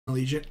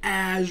Legion,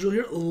 Azrael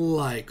here,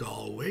 like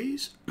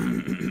always.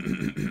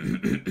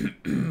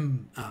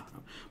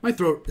 My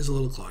throat is a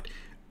little clogged.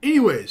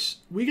 Anyways,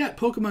 we got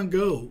Pokemon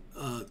Go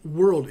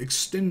World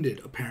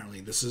Extended, apparently.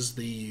 This is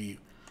the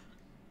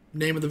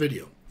name of the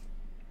video.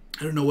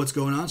 I don't know what's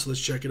going on, so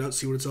let's check it out,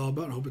 see what it's all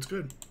about, and hope it's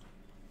good.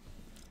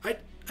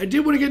 I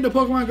did want to get into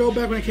Pokemon Go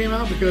back when it came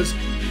out because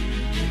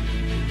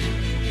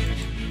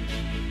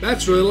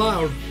that's really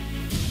loud.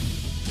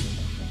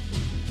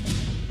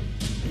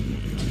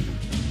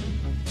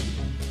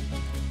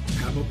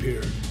 Have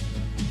appeared.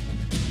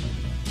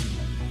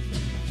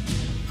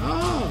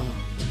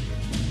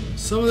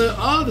 Some of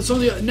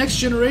the next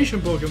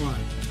generation Pokemon.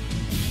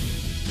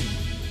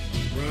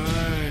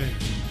 Right.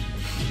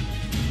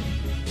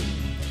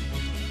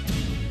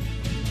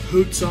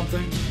 Hoot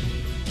something.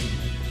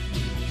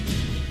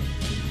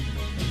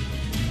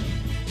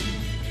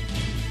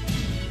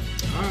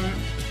 Alright.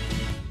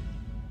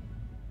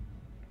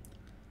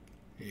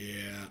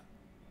 Yeah.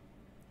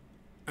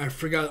 I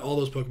forgot all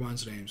those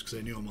Pokemon's names because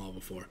I knew them all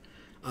before.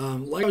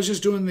 Like I was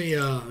just doing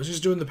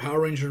the Power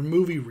Ranger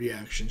movie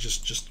reaction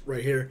just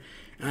right here,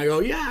 and I go,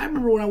 yeah, I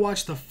remember when I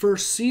watched the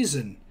first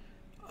season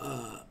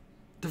of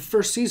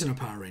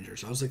Power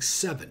Rangers. I was like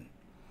 7,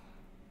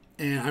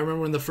 and I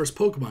remember when the first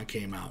Pokemon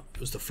came out.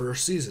 It was the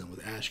first season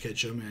with Ash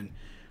Ketchum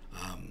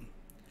and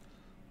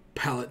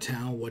Pallet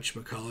Town,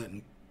 whatchamacallit,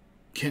 and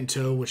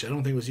Kento, which I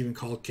don't think was even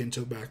called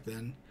Kento back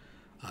then.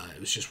 It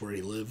was just where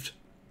he lived.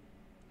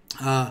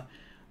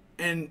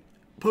 And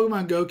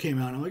Pokemon Go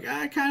came out, and I'm like,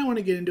 I kind of want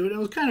to get into it. It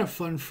was kind of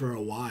fun for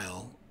a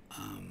while.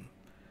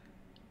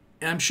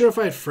 And I'm sure if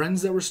I had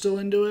friends that were still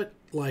into it,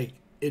 like,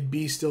 it'd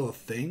be still a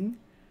thing.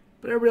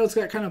 But everybody else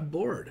got kind of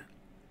bored.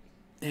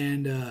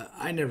 And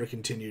I never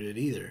continued it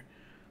either.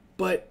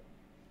 But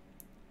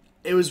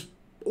it was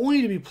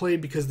only to be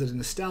played because of the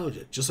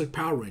nostalgia, just like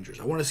Power Rangers.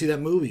 I want to see that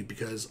movie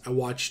because I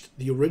watched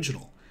the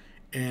original.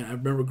 And I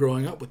remember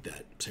growing up with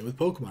that. Same with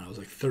Pokemon. I was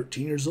like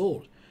 13 years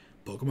old.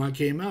 Pokemon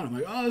came out. I'm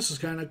like, oh, this is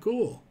kind of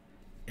cool.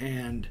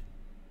 And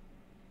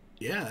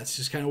yeah, that's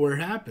just kind of where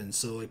it happens.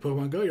 So like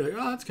Pokemon Go, you're like,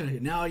 oh, that's kind of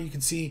good. Now you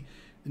can see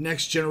the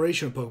next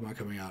generation of Pokemon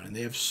coming out, and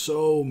they have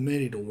so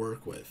many to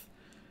work with.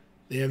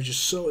 They have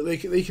just so they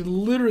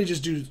can literally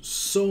just do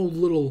so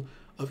little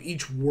of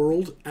each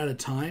world at a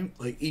time,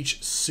 like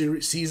each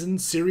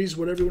series,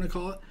 whatever you want to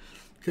call it,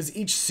 because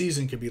each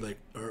season can be like,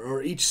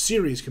 or each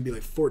series can be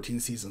like 14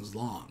 seasons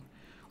long,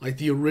 like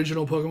the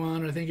original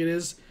Pokemon, I think it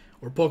is,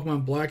 or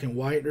Pokemon Black and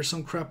White, or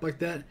some crap like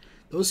that.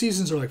 Those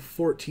seasons are like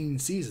 14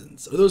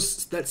 seasons. Or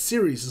that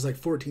series is like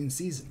 14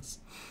 seasons.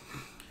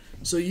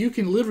 So you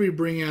can literally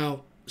bring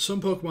out some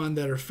Pokemon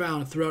that are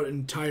found throughout an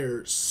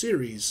entire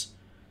series,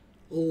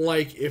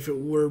 like if it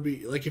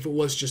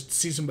was just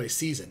season by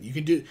season. You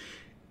can do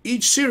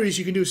each series.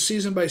 You can do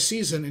season by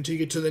season until you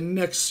get to the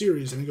next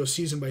series, and then go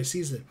season by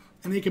season,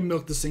 and they can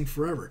milk this thing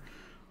forever.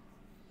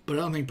 But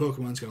I don't think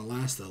Pokemon's gonna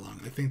last that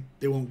long. I think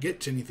they won't get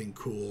to anything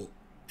cool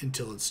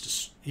until it's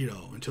just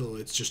until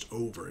it's just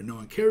over and no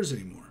one cares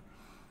anymore.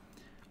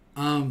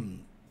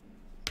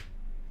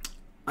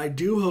 I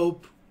do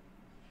hope,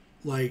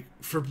 like,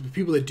 for the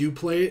people that do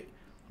play it,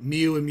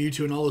 Mew and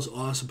Mewtwo and all those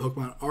awesome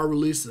Pokemon are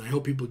released, and I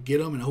hope people get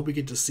them, and I hope we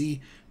get to see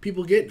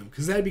people getting them,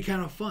 because that'd be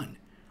kind of fun.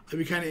 I'd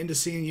be kind of into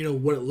seeing,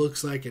 what it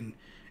looks like and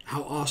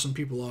how awesome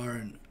people are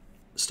and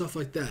stuff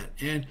like that.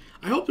 And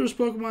I hope there's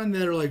Pokemon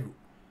that are, like,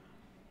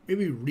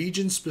 maybe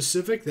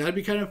region-specific. That'd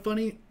be kind of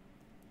funny.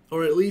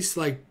 Or at least,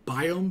 like,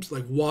 biomes,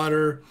 like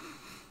water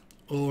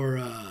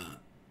or,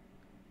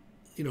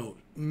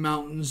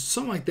 mountains,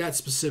 something like that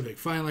specific.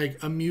 Find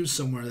like a Mew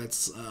somewhere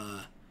that's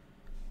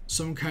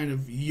some kind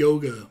of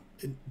yoga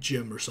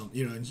gym or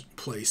something,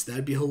 place.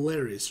 That'd be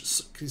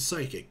hilarious.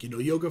 Psychic,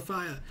 yoga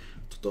fire,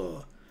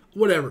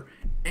 whatever.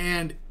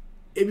 And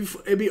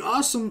it'd be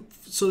awesome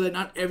so that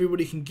not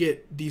everybody can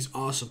get these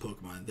awesome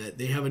Pokemon. That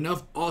they have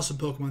enough awesome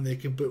Pokemon they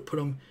can put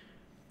them,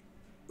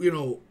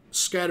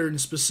 scattered in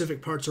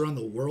specific parts around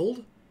the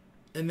world.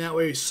 And that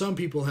way some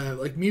people have,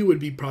 like Mew would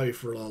be probably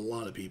for a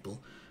lot of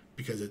people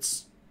because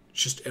it's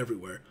just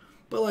everywhere.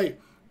 But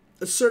like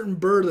a certain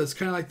bird that's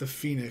kind of like the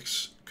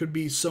Phoenix could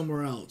be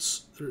somewhere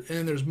else.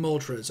 And there's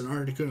Moltres and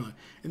Articuno,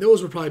 and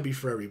those would probably be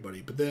for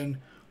everybody. But then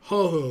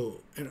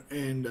Ho-Ho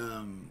and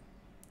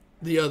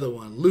the other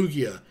one,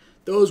 Lugia,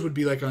 those would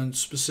be like on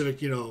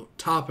specific,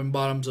 top and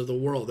bottoms of the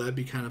world. That'd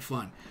be kind of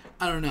fun.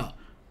 I don't know.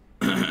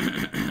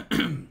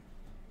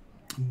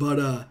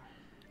 But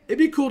it'd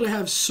be cool to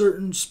have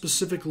certain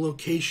specific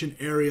location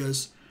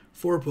areas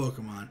for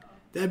Pokemon.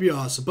 That'd be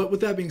awesome. But with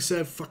that being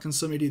said, fucking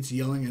some idiot's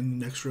yelling in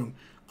the next room.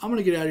 I'm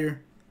going to get out of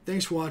here.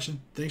 Thanks for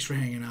watching. Thanks for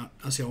hanging out.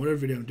 I'll see you on whatever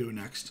video I'm doing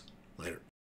next. Later.